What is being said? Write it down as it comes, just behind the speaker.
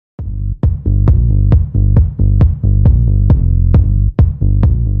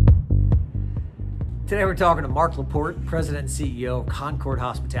Today we're talking to Mark Laporte, President and CEO of Concord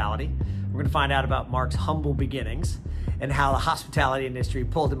Hospitality. We're going to find out about Mark's humble beginnings and how the hospitality industry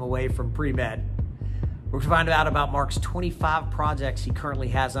pulled him away from pre-med. We're going to find out about Mark's 25 projects he currently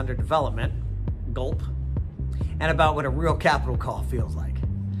has under development, gulp, and about what a real capital call feels like.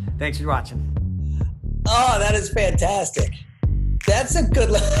 Thanks for watching. Oh, that is fantastic. That's a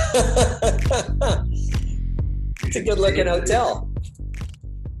good it's a good looking hotel.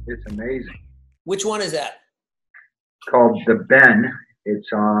 It's amazing. Which one is that? It's called The Ben. It's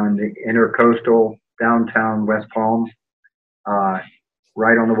on the intercoastal downtown West Palm,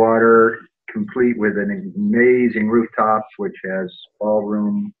 right on the water, complete with an amazing rooftop, which has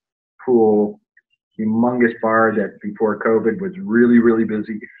ballroom, pool, humongous bar that before COVID was really, really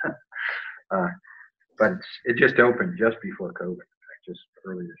busy. But it just opened just before COVID, just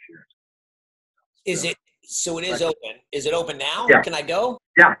early this year. So it is open. Is it open now? Yeah. Can I go?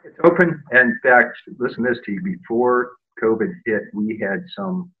 Yeah, it's open. And in fact, listen to this, T. Before COVID hit, we had it's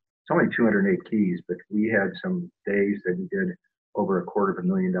only 208 keys, but we had some days that we did over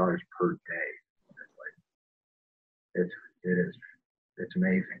 $250,000 per day. It's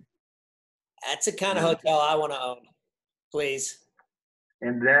amazing. That's the kind of hotel I want to own, please.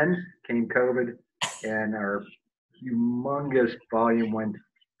 And then came COVID, and our humongous volume went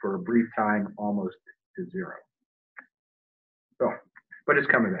for a brief time almost to zero. So, but it's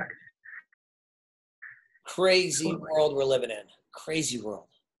coming back. Crazy world we're living in. Crazy world.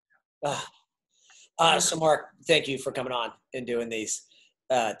 So Mark, thank you for coming on and doing these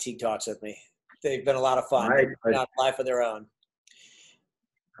Teague Talks with me. They've been a lot of fun. They've got a life of their own.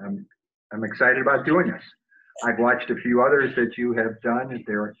 I'm excited about doing this. I've watched a few others that you have done.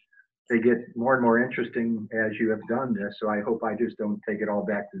 They get more and more interesting as you have done this. So I hope I just don't take it all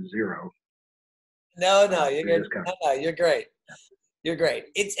back to zero. No, you're good. No, you're great. You're great.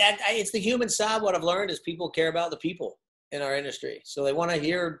 It's the human side. What I've learned is people care about the people in our industry. So they want to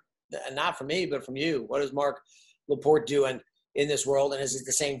hear, not from me, but from you. What is Mark Laporte doing in this world? And is it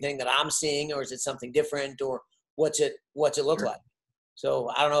the same thing that I'm seeing, or is it something different, or what's it look like? So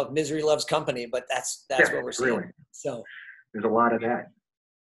I don't know if misery loves company, but that's what we're seeing. Really. So there's a lot of that.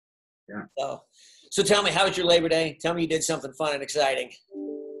 Yeah. So tell me, how was your Labor Day? Tell me you did something fun and exciting.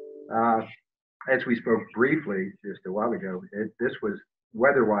 As we spoke briefly just a while ago, this was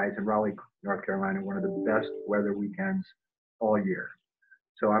weather-wise in Raleigh, North Carolina, one of the best weather weekends all year.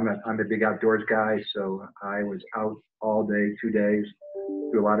 So I'm a big outdoors guy, so I was out all day, 2 days,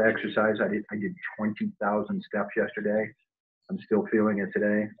 do a lot of exercise. I did 20,000 steps yesterday. I'm still feeling it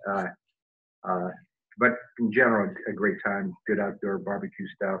today. But in general, a great time, good outdoor barbecue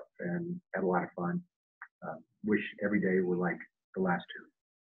stuff, and had a lot of fun. Wish every day were like the last two.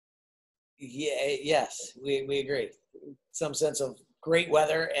 Yeah, yes, we agree. Some sense of great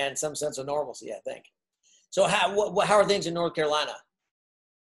weather and some sense of normalcy, I think. So how are things in North Carolina?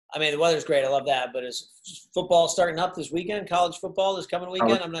 I mean, the weather's great. I love that. But is football starting up this weekend? College football this coming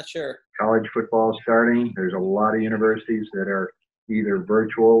weekend? I'm not sure. College football is starting. There's a lot of universities that are either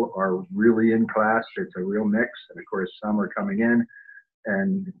virtual or really in class. It's a real mix. And, of course, some are coming in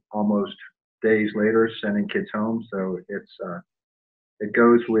and almost days later sending kids home. So it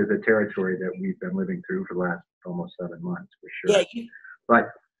goes with the territory that we've been living through for the last almost 7 months, for sure. Yeah. But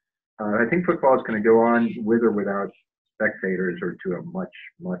I think football is going to go on with or without spectators, or to a much,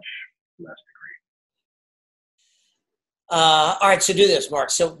 much less degree. All right, so do this, Mark.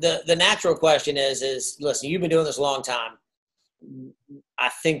 So the natural question is listen, you've been doing this a long time. I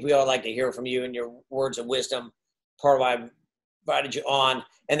think we all like to hear from you and your words of wisdom. Part of why I invited you on.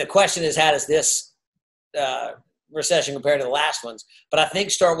 And the question is, how does this recession compared to the last ones? But I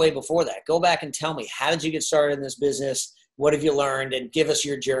think start way before that. Go back and tell me, how did you get started in this business? What have you learned? And give us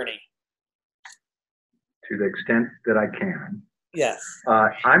your journey. To the extent that I can. Yes. I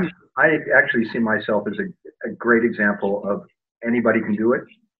actually see myself as a great example of anybody can do it.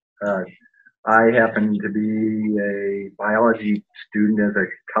 I happen to be a biology student as a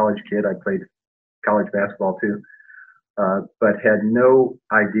college kid. I played college basketball too, but had no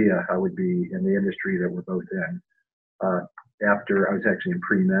idea I would be in the industry that we're both in. After I was actually in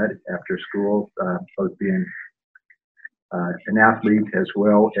pre-med after school, both being an athlete as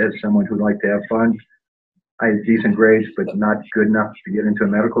well as someone who liked to have fun. I had decent grades, but not good enough to get into a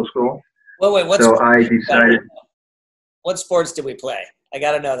medical school. Wait, so I decided. What sports did we play? I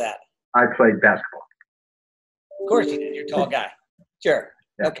got to know that. I played basketball. Of course you did. You're a tall guy. Sure.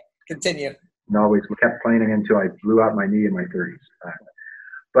 Yeah. Okay. Continue. And always kept playing until I blew out my knee in my 30s.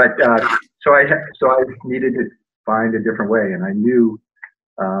 But so I needed to find a different way, and I knew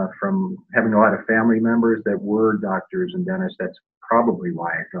from having a lot of family members that were doctors and dentists, that's probably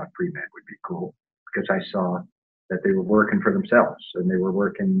why I thought pre-med would be cool. because I saw that they were working for themselves and they were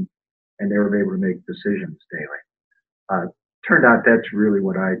working and they were able to make decisions daily. Turned out that's really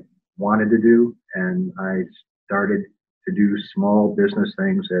what I wanted to do, and I started to do small business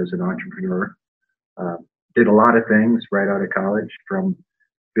things as an entrepreneur. Did a lot of things right out of college, from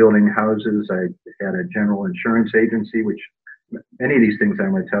building houses. I had a general insurance agency, which many of these things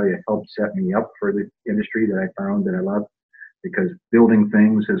I'm going to tell you helped set me up for the industry that I found that I love, because building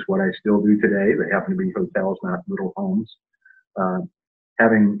things is what I still do today. They happen to be hotels, not little homes.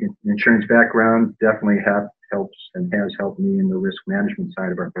 Having an insurance background definitely helps and has helped me in the risk management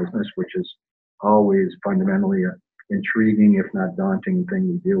side of our business, which is always fundamentally a intriguing, if not daunting, thing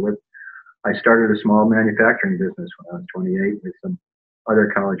we deal with. I started a small manufacturing business when I was 28 with some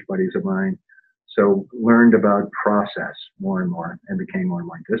other college buddies of mine. So learned about process more and more and became more and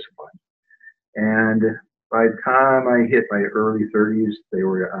more disciplined. And by the time I hit my early 30s, they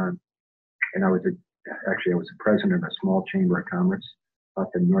were, and I was the president of a small chamber of commerce up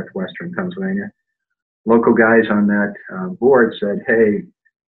in northwestern Pennsylvania. Local guys on that board said, "Hey,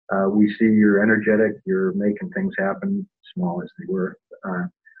 we see you're energetic, you're making things happen," small as they were.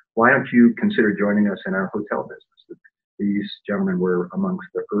 Why don't you consider joining us in our hotel business? These gentlemen were amongst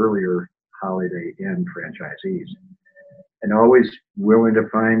the earlier Holiday Inn franchisees, and always willing to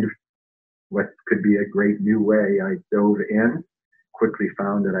find what could be a great new way. I dove in, quickly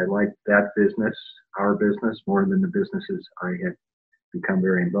found that I liked that business, our business, more than the businesses I had become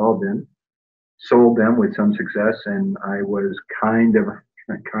very involved in. Sold them with some success, and I was kind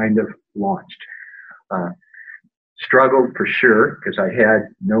of launched. Struggled for sure because I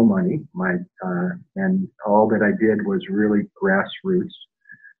had no money. And all that I did was really grassroots.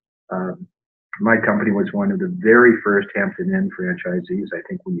 My company was one of the very first Hampton Inn franchisees. I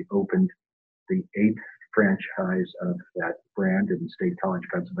think we opened the 8th franchise of that brand in State College,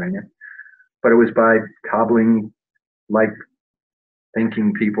 Pennsylvania. But it was by cobbling,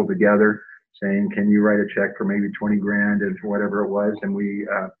 thinking people together, saying, "Can you write a check for maybe 20 grand and whatever it was?" And we,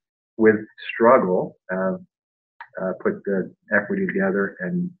 with struggle, put the equity together,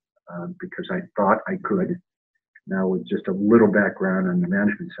 and because I thought I could, now with just a little background on the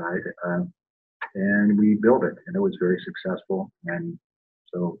management side, and we built it, and it was very successful. And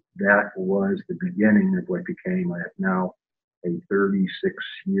so that was the beginning of what became now a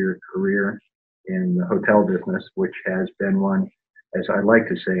 36-year career in the hotel business, which has been one, as I like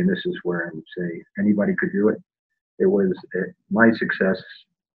to say, and this is where I would say anybody could do it. It was my success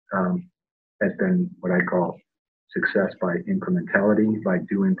has been what I call success by incrementality, by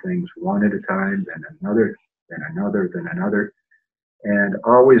doing things one at a time, then another, then another, then another, and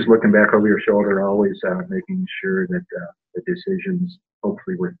always looking back over your shoulder, always making sure that the decisions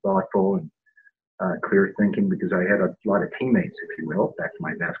hopefully were thoughtful and clear thinking, because I had a lot of teammates, if you will, back to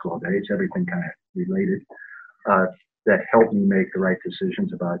my basketball days, everything kind of related, that helped me make the right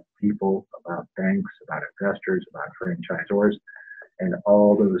decisions about people, about banks, about investors, about franchisors, and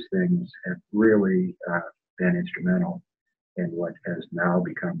all those things have really been instrumental in what has now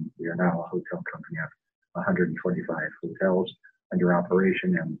become, we are now a hotel company of 125 hotels under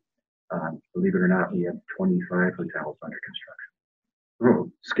operation, and believe it or not, we have 25 hotels under construction.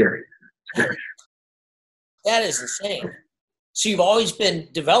 Oh, scary. That is insane. So you've always been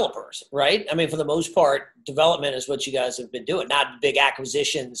developers, right? I mean, for the most part, development is what you guys have been doing, not big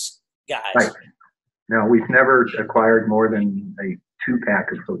acquisitions guys. Right. No, we've never acquired more than a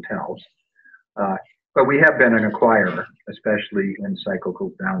 2-pack of hotels. But we have been an acquirer, especially in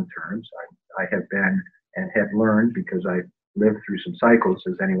cyclical downturns. I have been and have learned, because I lived through some cycles,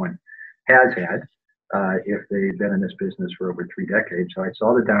 as anyone has had, if they've been in this business for over 3 decades. So I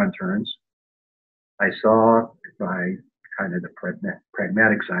saw the downturns. I saw by kind of the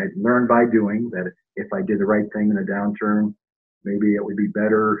pragmatic side, learned by doing, that if I did the right thing in a downturn, maybe it would be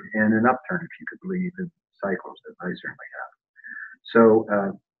better in an upturn, if you could believe in cycles, that I certainly have.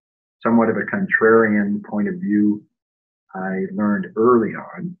 So somewhat of a contrarian point of view, I learned early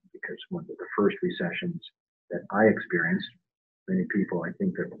on, because one of the first recessions that I experienced, many people I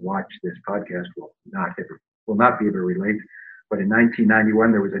think that watch this podcast will not be able to relate, but in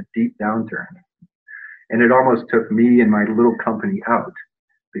 1991 there was a deep downturn, and it almost took me and my little company out,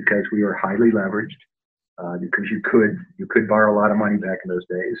 because we were highly leveraged, because you could borrow a lot of money back in those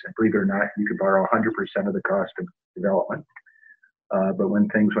days, and believe it or not, you could borrow 100% of the cost of development. But when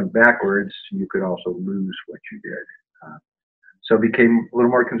things went backwards, you could also lose what you did. So it became a little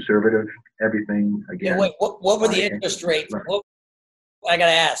more conservative. Everything again. Yeah, wait, what were the interest rates? I got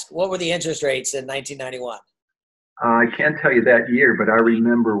to ask, what were the interest rates in 1991? I can't tell you that year, but I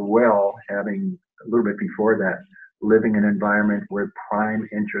remember well having a little bit before that living in an environment where prime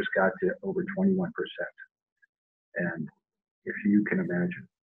interest got to over 21%. And if you can imagine,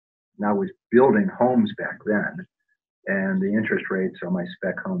 now I was building homes back then, and the interest rates on my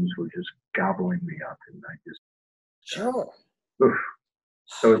spec homes were just gobbling me up, and I just Sure. oof.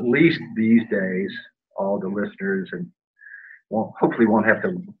 So at least these days, all the listeners and hopefully won't have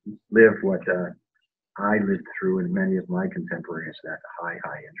to live what I lived through and many of my contemporaries, that high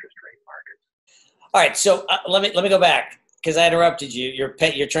interest rate market. All right. So let me go back because I interrupted you. Your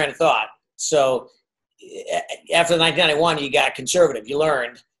train of thought. So after 1991, you got conservative. You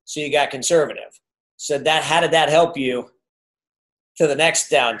learned, so you got conservative. So how did that help you to the next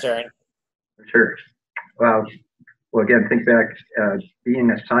downturn? Sure. Well, again, think back.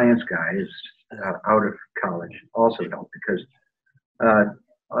 Being a science guy is out of college also helped because,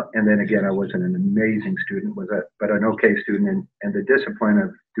 and then again, I wasn't an amazing student, but an okay student, and the discipline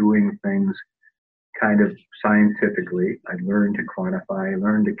of doing things kind of scientifically. I learned to quantify, I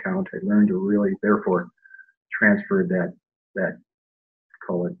learned to count, I learned to really, therefore, transfer that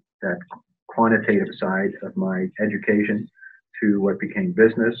quantitative side of my education to what became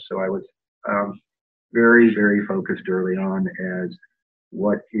business. So I was very, very focused early on as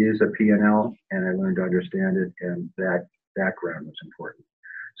what is a P&L, and I learned to understand it, and that background was important.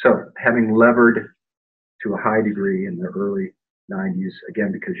 So having levered to a high degree in the early 90s,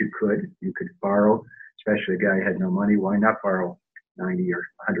 again, because you could borrow, especially a guy who had no money, why not borrow 90 or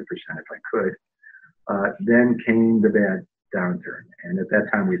 100% if I could? Then came the bad downturn. And at that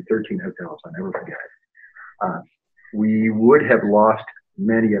time, we had 13 hotels. I'll never forget it. We would have lost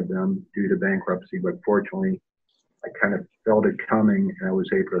many of them due to bankruptcy, but fortunately, I kind of felt it coming, and I was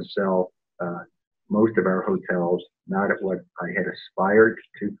able to sell most of our hotels, not at what I had aspired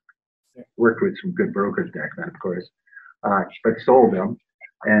to. Worked with some good brokers back then, of course, but sold them.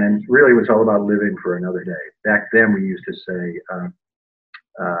 And really, it was all about living for another day. Back then, we used to say,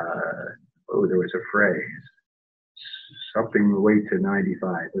 there was a phrase, something wait to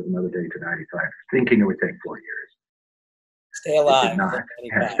 95, there's another day to 95, thinking it would take 4 years. Stay alive.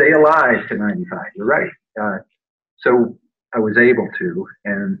 Stay alive to 95, you're right. So I was able to,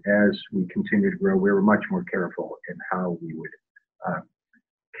 and as we continued to grow, we were much more careful in how we would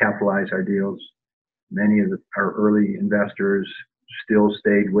capitalize our deals. Many of our early investors still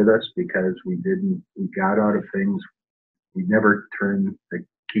stayed with us because we got out of things. We never turned the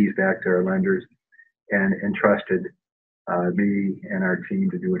keys back to our lenders and entrusted me and our team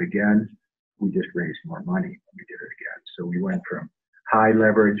to do it again. We just raised more money when we did it again. So we went from high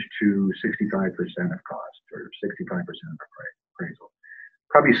leverage to 65% of cost or 65% of appraisal.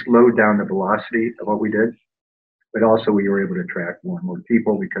 Probably slowed down the velocity of what we did, but also we were able to attract more and more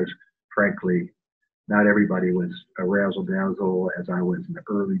people because, frankly, not everybody was a razzle-dazzle as I was in the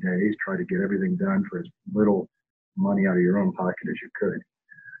early days, try to get everything done for as little money out of your own pocket as you could.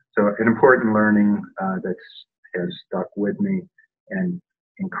 So an important learning that has stuck with me, and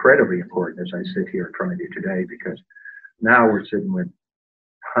incredibly important as I sit here in front of you today, because now we're sitting with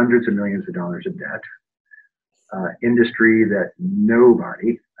hundreds of millions of dollars of debt, industry that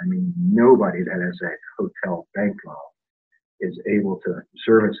nobody that has a hotel bank loan is able to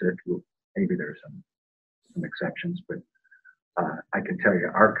service it. Maybe there's some exceptions, but I can tell you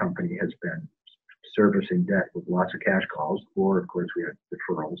our company has been servicing debt with lots of cash calls, or of course we have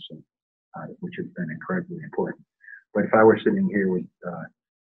deferrals, which has been incredibly important. But if I were sitting here with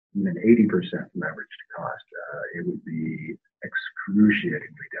even 80% leverage to cost, it would be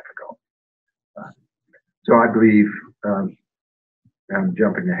excruciatingly difficult. So I believe, I'm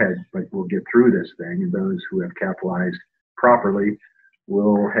jumping ahead, but we'll get through this thing, and those who have capitalized properly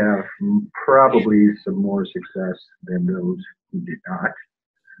will have probably some more success than those who did not.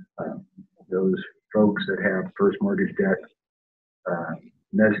 Those folks that have first mortgage debt,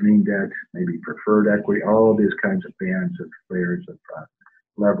 mezzanine debt, maybe preferred equity, all these kinds of bands of layers of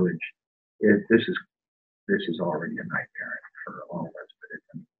leverage. This is already a nightmare for all of us, but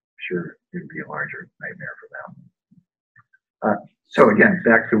I'm sure it'd be a larger nightmare for them. So again,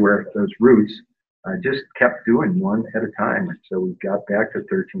 back to where those roots, I just kept doing one at a time. And so we got back to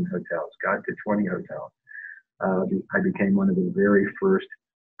 13 hotels, got to 20 hotels. I became one of the very first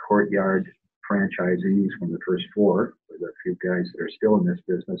Courtyard franchisees, one of the first four, with a few guys that are still in this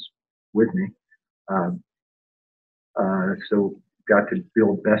business with me. So got to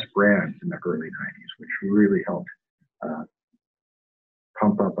build best brands in the early 90s, which really helped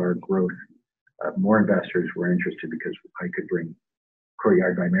pump up our growth. More investors were interested because I could bring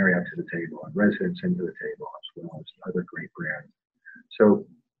Courtyard by Marriott to the table and Residence into the table, as well as other great brands. So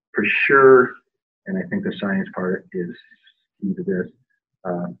for sure, and I think the science part is key to this,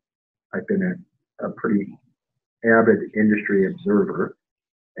 I've been a pretty avid industry observer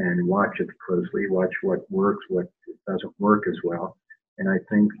and watch it closely, watch what works, what doesn't work as well. And I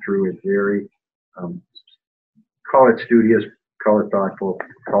think through a very, call it studious, call it thoughtful,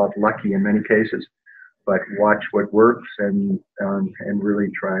 call it lucky in many cases, but watch what works and really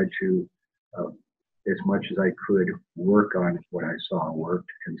try to, as much as I could, work on what I saw worked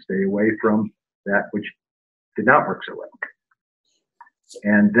and stay away from that which did not work so well.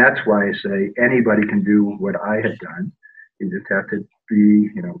 And that's why I say anybody can do what I have done. You just have to be,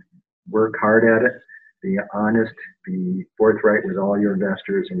 work hard at it, be honest, be forthright with all your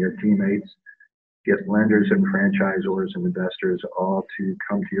investors and your teammates, get lenders and franchisors and investors all to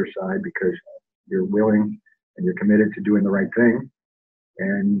come to your side because you're willing and you're committed to doing the right thing.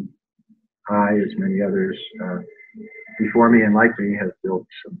 And I, as many others before me and like me, have built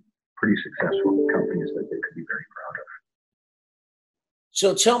some pretty successful companies that they could be very proud of.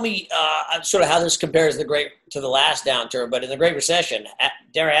 So tell me sort of how this compares to the last downturn, but in the Great Recession,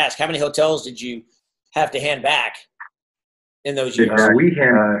 dare I ask, how many hotels did you have to hand back in those years?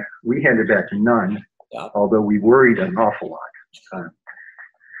 We handed back none, yeah. Although we worried an awful lot.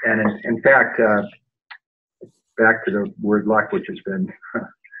 And in fact, back to the word luck, which has been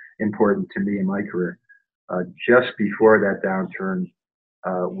important to me in my career, just before that downturn,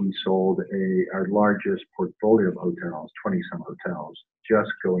 we sold our largest portfolio of hotels, 20-some hotels,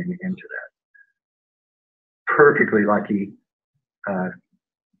 just going into that. Perfectly lucky.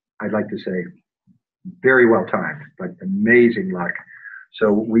 I'd like to say very well timed, but amazing luck.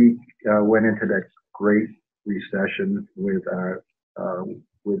 So we went into that great recession with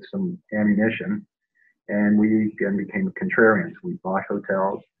some ammunition, and we again became contrarians. We bought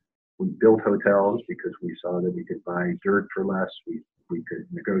hotels, we built hotels because we saw that we could buy dirt for less. We could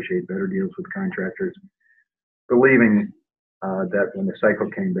negotiate better deals with contractors, believing that when the cycle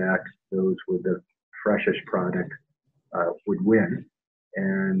came back, those with the freshest product would win,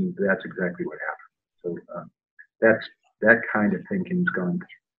 and that's exactly what happened. So that kind of thinking's gone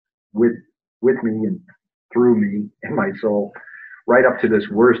with me and through me and my soul right up to this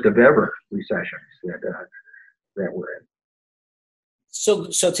worst of ever recessions that we're in.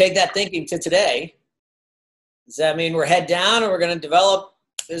 So take that thinking to today. Does that mean we're head down, or we're going to develop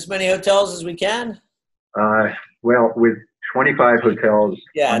as many hotels as we can? Well, with 25 hotels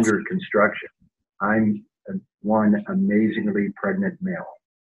under construction, I'm one amazingly pregnant male.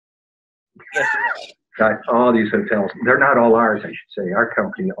 Yes. Got all these hotels. They're not all ours, I should say. Our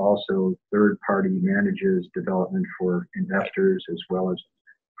company also third-party manages development for investors as well as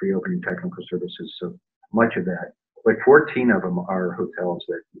pre-opening technical services. So much of that. But 14 of them are hotels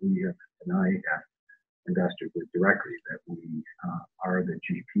that we have, and I have invested with directly, that we are the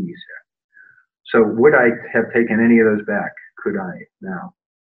GPs at. So would I have taken any of those back? Could I now?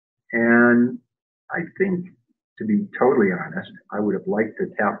 And I think, to be totally honest, I would have liked to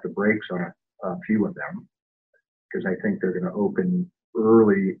tap the brakes on a few of them, because I think they're going to open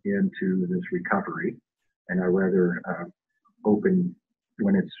early into this recovery, and I'd rather open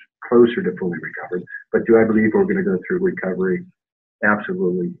when it's closer to fully recovered. But do I believe we're going to go through recovery?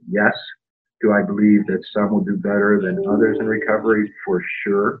 Absolutely, yes. Do I believe that some will do better than others in recovery? For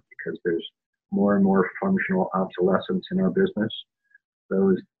sure, because there's more and more functional obsolescence in our business.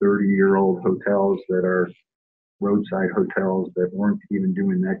 Those 30-year-old hotels that are roadside hotels that weren't even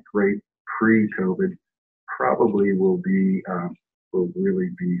doing that great pre-COVID probably will really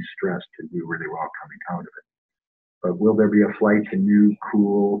be stressed to do really well coming out of it. But will there be a flight to new,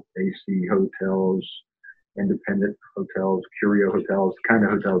 cool AC hotels, independent hotels, curio hotels, the kind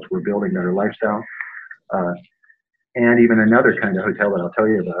of hotels we're building that are lifestyle? And even another kind of hotel that I'll tell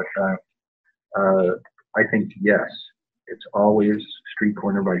you about. I think, yes, it's always street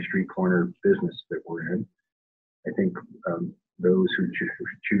corner by street corner business that we're in. I think those who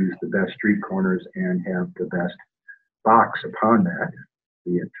choose the best street corners and have the best box upon that,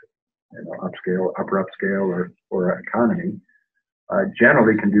 be it upscale, upper upscale, or economy,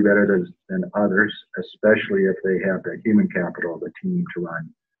 generally can do better than others, especially if they have the human capital of the team to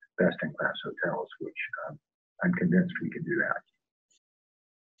run best-in-class hotels, which I'm convinced we can do that.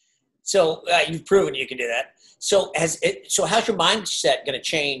 So you've proven you can do that. So how's your mindset going to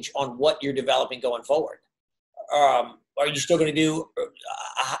change on what you're developing going forward? Are you still going to do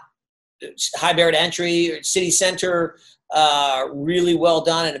high barrier to entry, city center, really well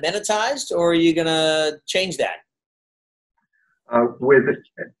done and amenitized, or are you going to change that? With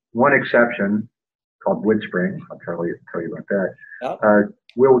one exception called WoodSpring, I'll tell you about that. Yep.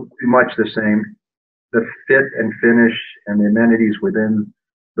 We'll do much the same. The fit and finish and the amenities within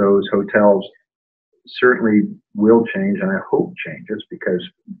those hotels certainly will change, and I hope changes, because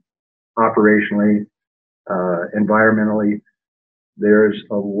operationally environmentally. There's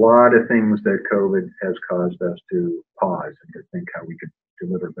a lot of things that COVID has caused us to pause and to think how we could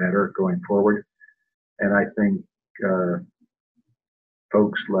deliver better going forward. And I think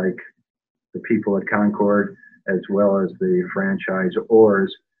folks like the people at Concord, as well as the franchisors,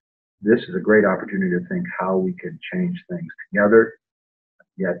 this is a great opportunity to think how we can change things together,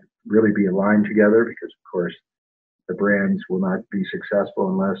 yet really be aligned together, because of course the brands will not be successful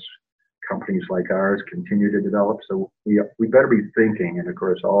unless companies like ours continue to develop. So we better be thinking, and of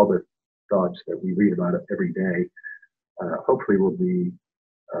course all the thoughts that we read about it every day hopefully will be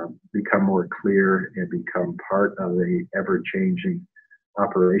become more clear and become part of the ever-changing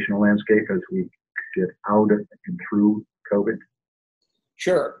operational landscape as we get out of and through COVID.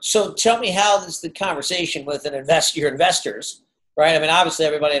 Sure. So tell me, how is the conversation with your investors, right? I mean, obviously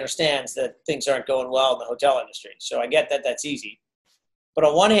everybody understands that things aren't going well in the hotel industry. So I get that that's easy. But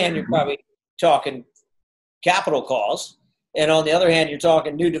on one hand, you're probably talking capital calls. And on the other hand, you're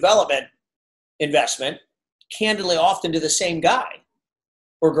talking new development investment, candidly often to the same guy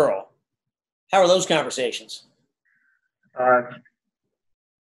or girl. How are those conversations?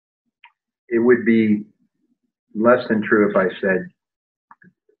 It would be less than true if I said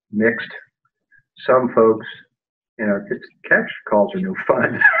mixed. Some folks, cash calls are no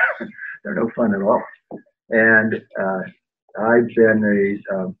fun. They're no fun at all. And I've been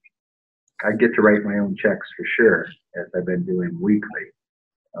I get to write my own checks for sure, as I've been doing weekly.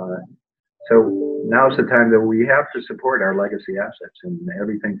 So now's the time that we have to support our legacy assets, and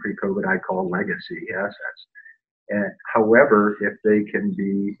everything pre-COVID I call legacy assets. And however, if they can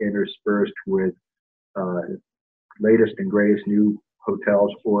be interspersed with latest and greatest new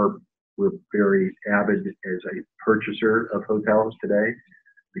hotels, or we're very avid as a purchaser of hotels today,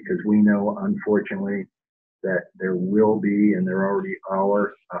 because we know, unfortunately, that there will be, and there already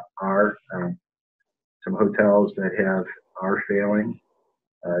are some hotels that are failing.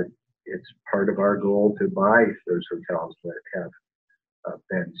 It's part of our goal to buy those hotels that have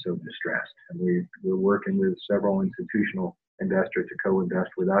been so distressed, and we're working with several institutional investors to co-invest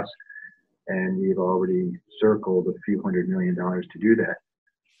with us, and we've already circled a few $100 million to do that.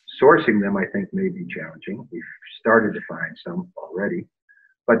 Sourcing them, I think, may be challenging. We've started to find some already,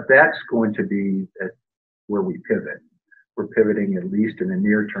 but that's going to be where we pivot. We're pivoting, at least in the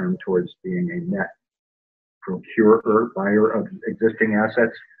near term, towards being a net procurer, buyer of existing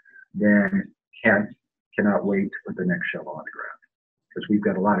assets, then cannot wait to put the next shovel on the ground, because we've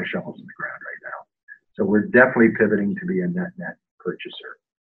got a lot of shovels in the ground right now. So we're definitely pivoting to be a net purchaser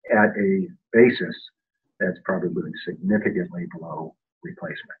at a basis that's probably significantly below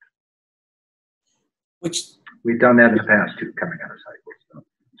replacement. Which we've done that in the past too, coming out of cycles. So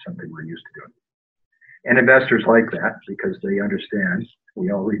it's something we're used to doing. And investors like that, because they understand,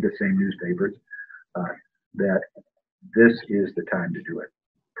 we all read the same newspapers, that this is the time to do it.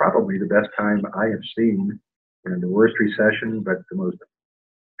 Probably the best time I have seen, the worst recession, but the most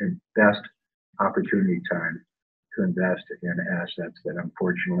and best opportunity time to invest in assets that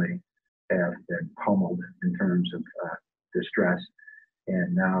unfortunately have been pummeled in terms of distress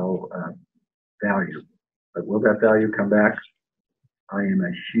and now value. But will that value come back? I am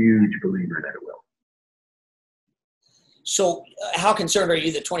a huge believer that it will. So how concerned are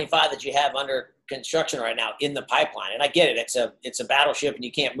you, the 25 that you have under construction right now in the pipeline? And I get it, it's a battleship and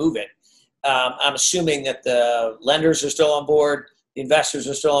you can't move it. I'm assuming that the lenders are still on board, the investors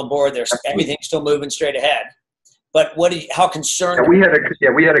are still on board. Everything's still moving straight ahead. But how concerned? Yeah,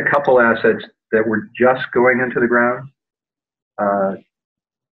 we had a couple assets that were just going into the ground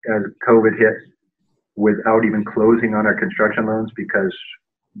as COVID hit, without even closing on our construction loans, because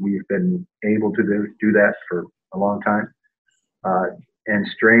we've been able to do that for a long time. And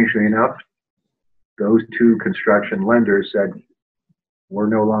strangely enough, those two construction lenders said, we're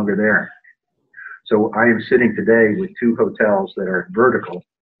no longer there. So I am sitting today with two hotels that are vertical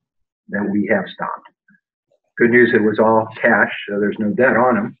that we have stopped. Good news, it was all cash, so there's no debt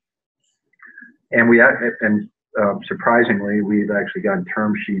on them. And surprisingly, we've actually gotten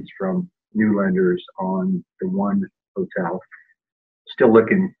term sheets from new lenders on the one hotel. Still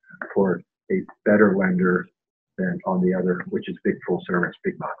looking for a better lender than on the other, which is big full service,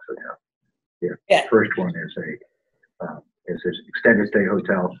 big box hotel. Yeah. The first one is this extended stay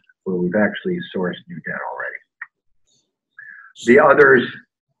hotel where we've actually sourced new debt already. The others,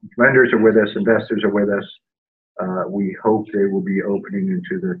 lenders are with us, investors are with us. We hope they will be opening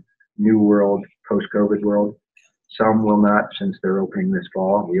into the new world, post-COVID world. Some will not, since they're opening this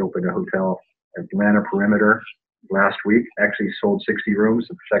fall. We opened a hotel at Atlanta Perimeter last week, actually sold 60 rooms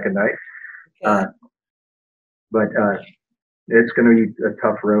the second night. Okay. But it's going to be a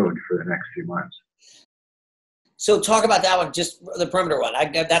tough road for the next few months. So talk about that one, just the perimeter one.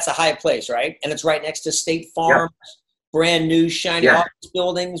 That's a Hyatt Place, right? And it's right next to State Farm, brand new shiny office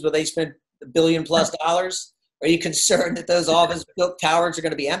buildings where they spent $1 billion plus. Are you concerned that those office towers are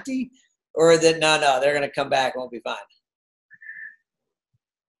going to be empty, or that no, they're going to come back and won't be fine?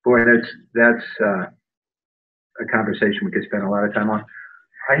 Boy, that's a conversation we could spend a lot of time on.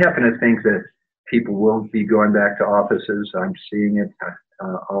 I happen to think that people will be going back to offices. I'm seeing it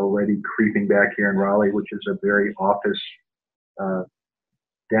already creeping back here in Raleigh, which is a very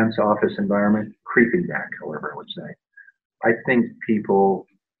dense office environment, creeping back, however I would say. I think people,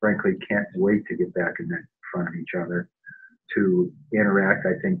 frankly, can't wait to get back in front of each other to interact.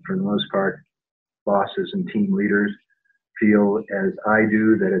 I think for the most part, bosses and team leaders feel, as I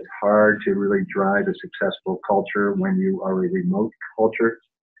do, that it's hard to really drive a successful culture when you are a remote culture.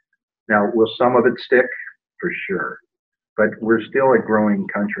 Now, will some of it stick? For sure. But we're still a growing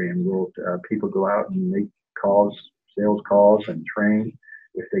country, and people go out and make calls, sales calls, and train.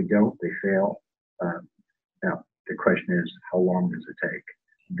 If they don't, they fail. Now, the question is, how long does it take?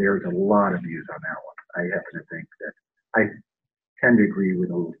 There's a lot of views on that one. I happen to think that I tend to agree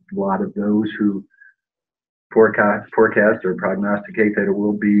with a lot of those who forecast or prognosticate that it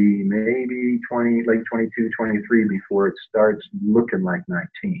will be maybe late 22, 23 before it starts looking like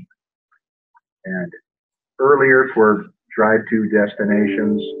 19. And earlier for drive-to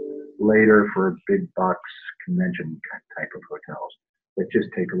destinations, later for big box convention type of hotels that just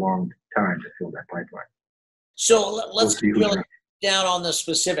take a long time to fill that pipeline. So let's drill down on the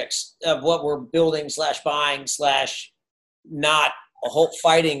specifics of what we're building / buying / not a whole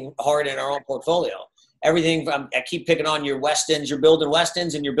fighting hard in our own portfolio. Everything from, I keep picking on your Westins, you're building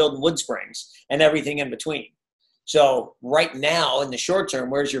Westins and you're building WoodSprings and everything in between. So right now in the short term,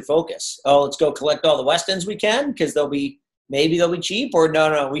 where's your focus? Oh, let's go collect all the Westins we can because maybe they'll be cheap, or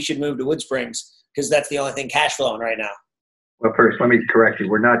no, we should move to WoodSprings because that's the only thing cash flowing right now. Well, first, let me correct you.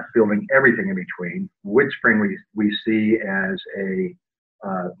 We're not building everything in between. WoodSpring we see as a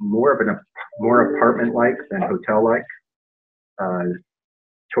more apartment-like than hotel-like.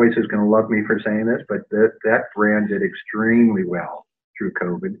 Choice is going to love me for saying this, but that brand did extremely well through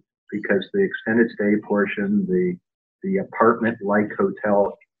COVID because the extended stay portion, the apartment-like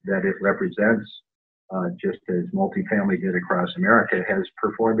hotel that it represents, just as multifamily did across America, has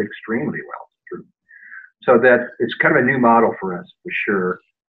performed extremely well. So that it's kind of a new model for us, for sure,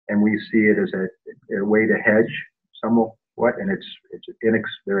 and we see it as a way to hedge somewhat, and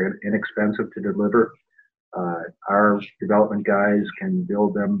they're inexpensive to deliver. Our development guys can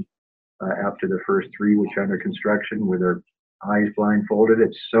build them after the first 3, which are under construction, with their eyes blindfolded.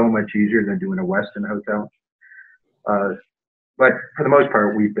 It's so much easier than doing a Westin hotel. But for the most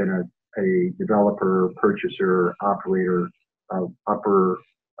part, we've been a developer, purchaser, operator of upper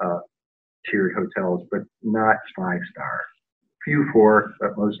tiered hotels, but not 5-star. Few 4,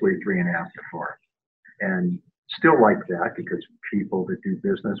 but mostly 3.5 to 4. And still like that because people that do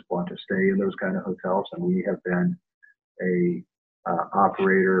business want to stay in those kind of hotels. And we have been a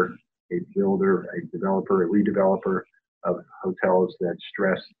operator, a builder, a developer, a redeveloper of hotels that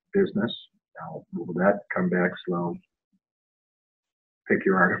stress business. Now, will that come back slow? Pick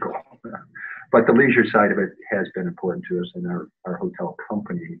your article. But the leisure side of it has been important to us, and our hotel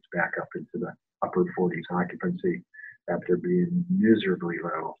company is back up into the upper 40s occupancy after being miserably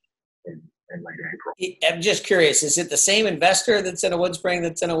low in late April. I'm just curious, is it the same investor that's in a WoodSpring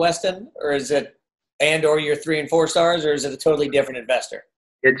that's in a Westin, or is it, or your 3 and 4 stars, or is it a totally different investor?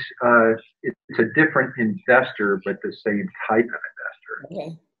 It's a different investor, but the same type of investor.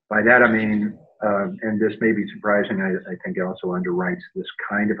 Okay. By that I mean, and this may be surprising, I think it also underwrites this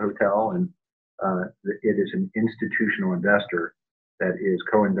kind of hotel, and it is an institutional investor that is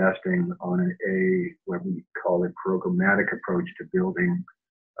co-investing on what we call a programmatic approach to building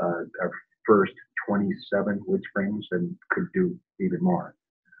our first 27 WoodSprings, and could do even more.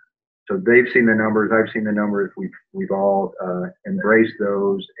 So they've seen the numbers, I've seen the numbers, we've all embraced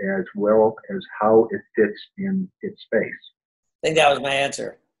those, as well as how it fits in its space. I think that was my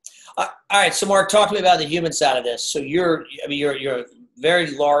answer. All right, so Mark, talk to me about the human side of this. So you're a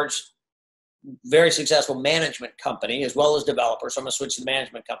very large, very successful management company as well as developer. So I'm going to switch to the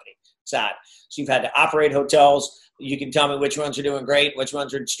management company side. So you've had to operate hotels. You can tell me which ones are doing great, which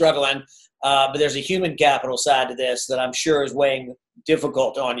ones are struggling. But there's a human capital side to this that I'm sure is weighing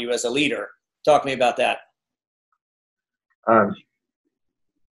difficult on you as a leader. Talk to me about that.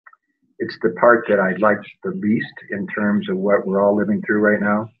 It's the part that I like the least in terms of what we're all living through right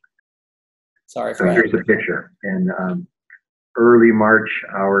now. Sorry for that. Here's the picture. In early March,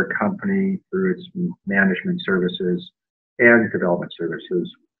 our company, through its management services and development services,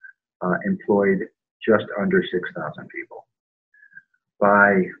 employed just under 6,000 people.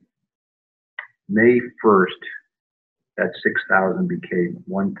 By May 1st, that 6,000 became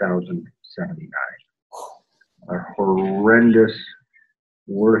 1,079. A horrendous,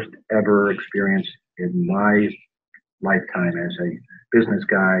 worst ever experience in my lifetime as a business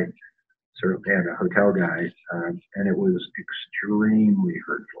guy, certainly as a hotel guy, and it was extremely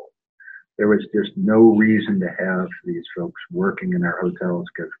hurtful. There was just no reason to have these folks working in our hotels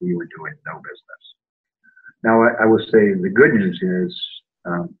because we were doing no business. Now, I will say the good news is,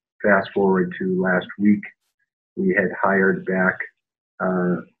 fast forward to last week, we had hired back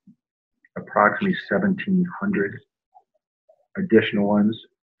approximately 1,700 additional ones.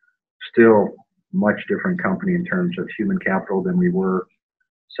 Still much different company in terms of human capital than we were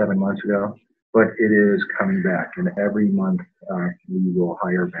 7 months ago, but it is coming back, and every month we will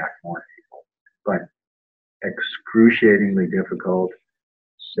hire back more people. But excruciatingly difficult,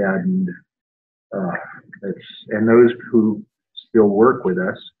 saddened. And those who still work with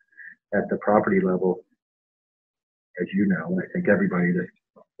us at the property level, as you know, I think everybody that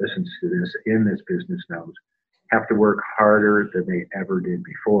listens to this in this business knows, have to work harder than they ever did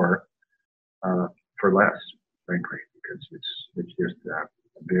before for less, frankly, because it's just a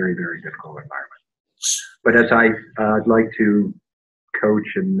very, very difficult environment. But as I'd like to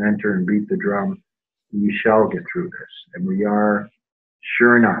coach and mentor and beat the drum, we shall get through this. And we are,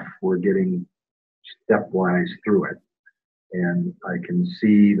 sure enough, we're getting stepwise through it. And I can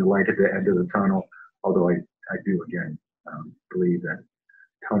see the light at the end of the tunnel, although I do, again, believe that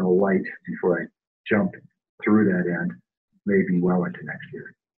tunnel light before I jump through that end may be well into next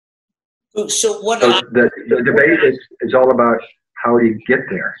year. So what? So the debate is all about how do you get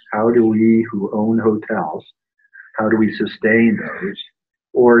there? How do we who own hotels, how do we sustain those?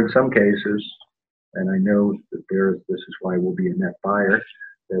 Or in some cases, and I know that this is why we'll be a net buyer,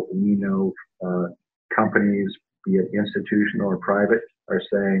 that we know companies, be it institutional or private, are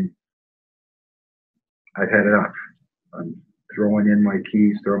saying, I've had enough. I'm throwing my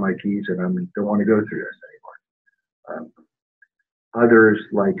keys, and I don't want to go through this anymore. Others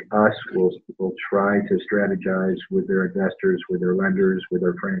like us will try to strategize with their investors, with their lenders, with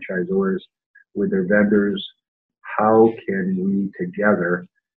their franchisors, with their vendors. How can we together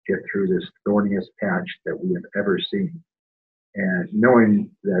get through this thorniest patch that we have ever seen? And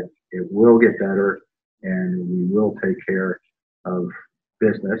knowing that it will get better and we will take care of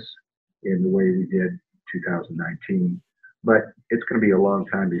business in the way we did 2019. But it's going to be a long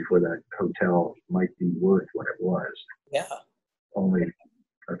time before that hotel might be worth what it was. Yeah. Only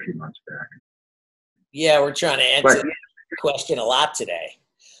a few months back. Yeah, we're trying to answer the question a lot today.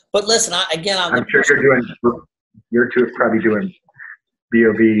 But listen, I'm sure you're probably doing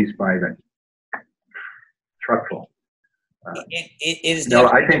BOVs by the truckful. It is. No,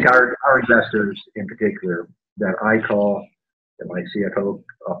 I think our investors in particular that I call, that my CFO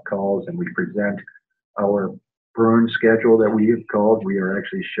calls, and we present our burn schedule that we have called. We are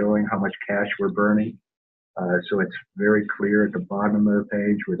actually showing how much cash we're burning. So it's very clear at the bottom of the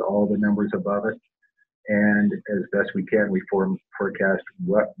page with all the numbers above it. And as best we can, we forecast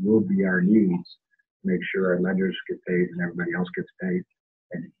what will be our needs to make sure our lenders get paid and everybody else gets paid.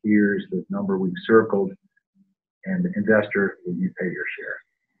 And here's the number we've circled. And the investor, will you pay your share?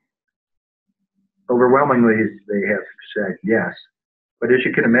 Overwhelmingly, they have said yes. But as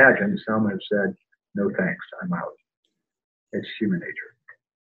you can imagine, some have said, no thanks, I'm out. It's human nature.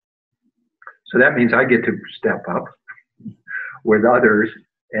 So that means I get to step up with others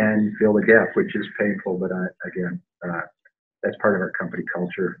and fill the gap, which is painful. But that's part of our company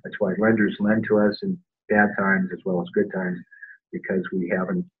culture. That's why lenders lend to us in bad times as well as good times, because we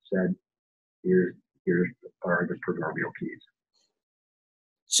haven't said, here are the proverbial keys.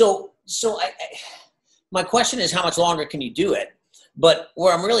 So my question is, how much longer can you do it? But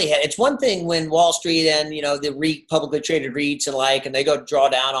where I'm really headed, it's one thing when Wall Street and, the publicly traded REITs and they go draw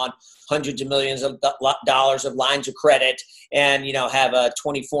down on hundreds of millions of dollars of lines of credit and, have a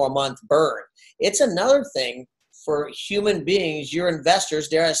 24-month burn. It's another thing for human beings, your investors,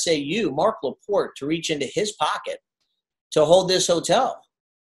 dare I say you, Mark Laporte, to reach into his pocket to hold this hotel.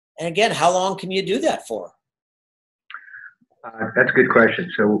 And again, how long can you do that for? That's a good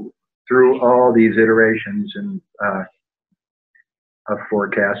question. So through all these iterations and of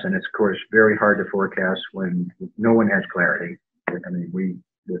forecasts, and it's of course very hard to forecast when no one has clarity. I mean,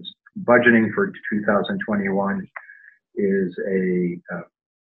 this budgeting for 2021 is a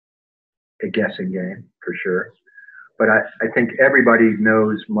guessing game for sure. But I think everybody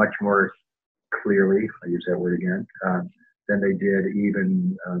knows much more clearly, I use that word again, than they did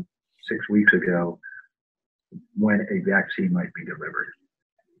even 6 weeks ago when a vaccine might be delivered.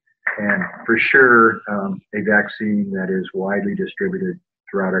 And for sure, a vaccine that is widely distributed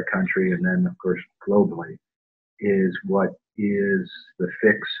throughout our country and then, of course, globally is what is the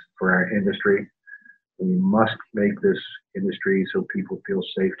fix for our industry. We must make this industry so people feel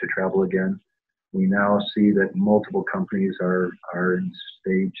safe to travel again. We now see that multiple companies are in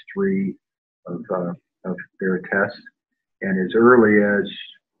stage 3 of their tests. And as early as,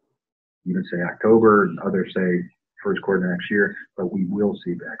 even say October, and others say first quarter next year, but we will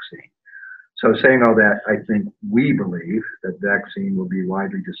see vaccine. So saying all that, I think we believe that vaccine will be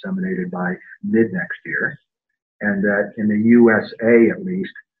widely disseminated by mid next year, and that in the USA at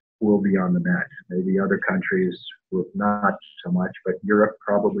least, will be on the mend. Maybe other countries will not so much, but Europe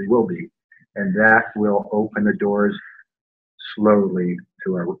probably will be. And that will open the doors slowly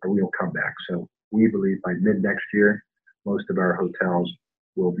to a real comeback. So we believe by mid next year, most of our hotels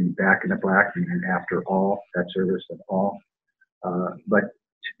will be back in the black, meaning after all that service and all. But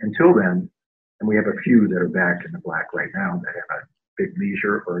until then, and we have a few that are back in the black right now that have a big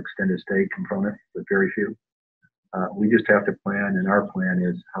leisure or extended stay component, but very few. We just have to plan, and our plan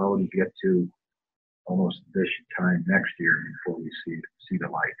is how to get to almost this time next year before we see the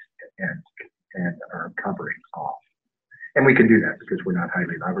light and are covering all. And we can do that because we're not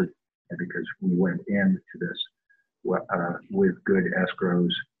highly levered and because we went into this with good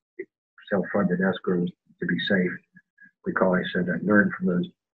escrows, self-funded escrows to be safe. Recall I said I learned from those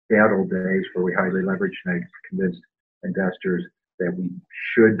bad old days where we highly leveraged, and I convinced investors that we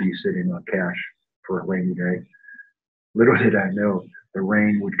should be sitting on cash for a rainy day. Little did I know the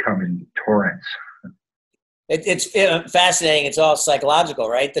rain would come in torrents. It's fascinating. It's all psychological,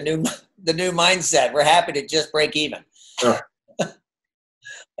 right? The new mindset. We're happy to just break even. Can't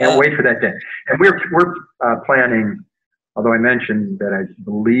wait for that day. And we're planning, although I mentioned that I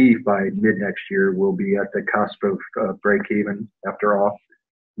believe by mid next year we'll be at the cusp of break even. After all,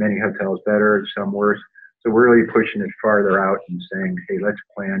 many hotels better, some worse. So we're really pushing it farther out and saying, hey, let's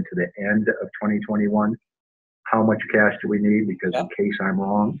plan to the end of 2021. How much cash do we need? Because in case I'm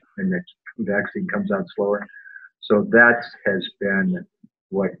wrong and the vaccine comes out slower. So that has been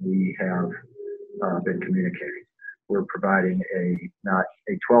what we have been communicating. We're providing not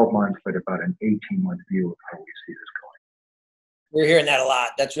a 12-month, but about an 18-month view of how we see this going. We're hearing that a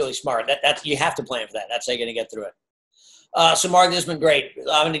lot. That's really smart. That's you have to plan for that. That's how you're going to get through it. So Mark, this has been great.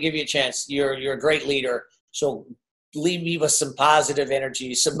 I'm going to give you a chance. You're a great leader. So leave me with some positive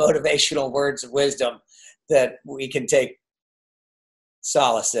energy, some motivational words of wisdom that we can take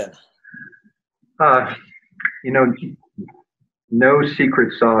solace in. No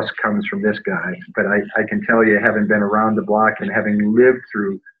secret sauce comes from this guy, but I can tell you, having been around the block and having lived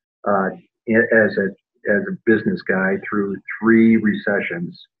through, as a business guy, through 3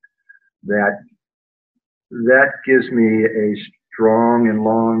 recessions, that gives me a strong and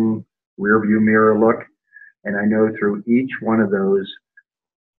long rearview mirror look. And I know through each one of those,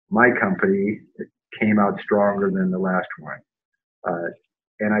 my company came out stronger than the last one.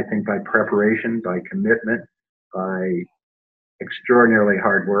 And I think by preparation, by commitment, by extraordinarily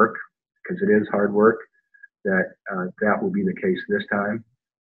hard work, because it is hard work, that will be the case this time.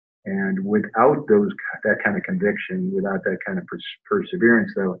 And without that kind of conviction, without that kind of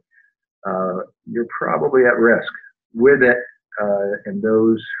perseverance, though, you're probably at risk. With it, and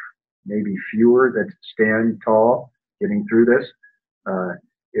those maybe fewer that stand tall getting through this,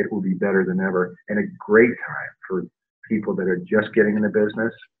 it will be better than ever, and a great time for people that are just getting in the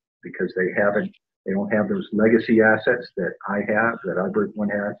business because they don't have those legacy assets that I have, that everyone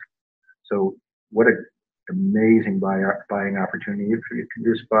has. So what an amazing buying opportunity. If you can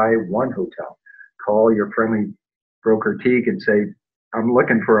just buy one hotel, call your friendly broker Teague and say, I'm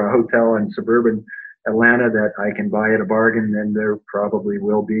looking for a hotel in suburban Atlanta that I can buy at a bargain, and there probably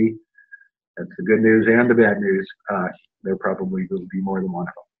will be. That's the good news and the bad news. There probably will be more than one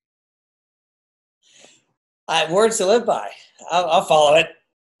of them. Words to live by. I'll follow it.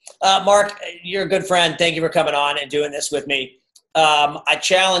 Mark, you're a good friend. Thank you for coming on and doing this with me. I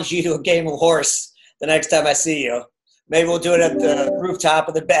challenge you to a game of horse the next time I see you. Maybe we'll do it at the rooftop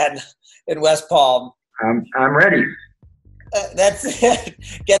of the Bend in West Palm. I'm ready. That's it.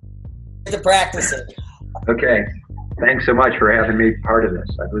 Get to practice it. Okay. Thanks so much for having me part of this.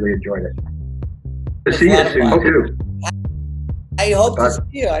 I've really enjoyed it. To see you soon, too. I hope to see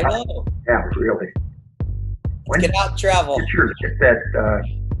you. I know. Yeah, really. Get out and travel. Get that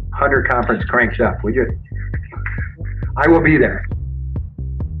Hunter conference cranked up, would you? I will be there.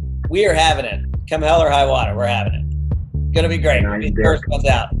 We are having it. Come hell or high water, we're having it. It's going to be great. We'll be the first ones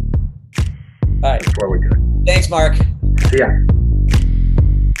out. All right. Before we go. Thanks, Mark. See ya.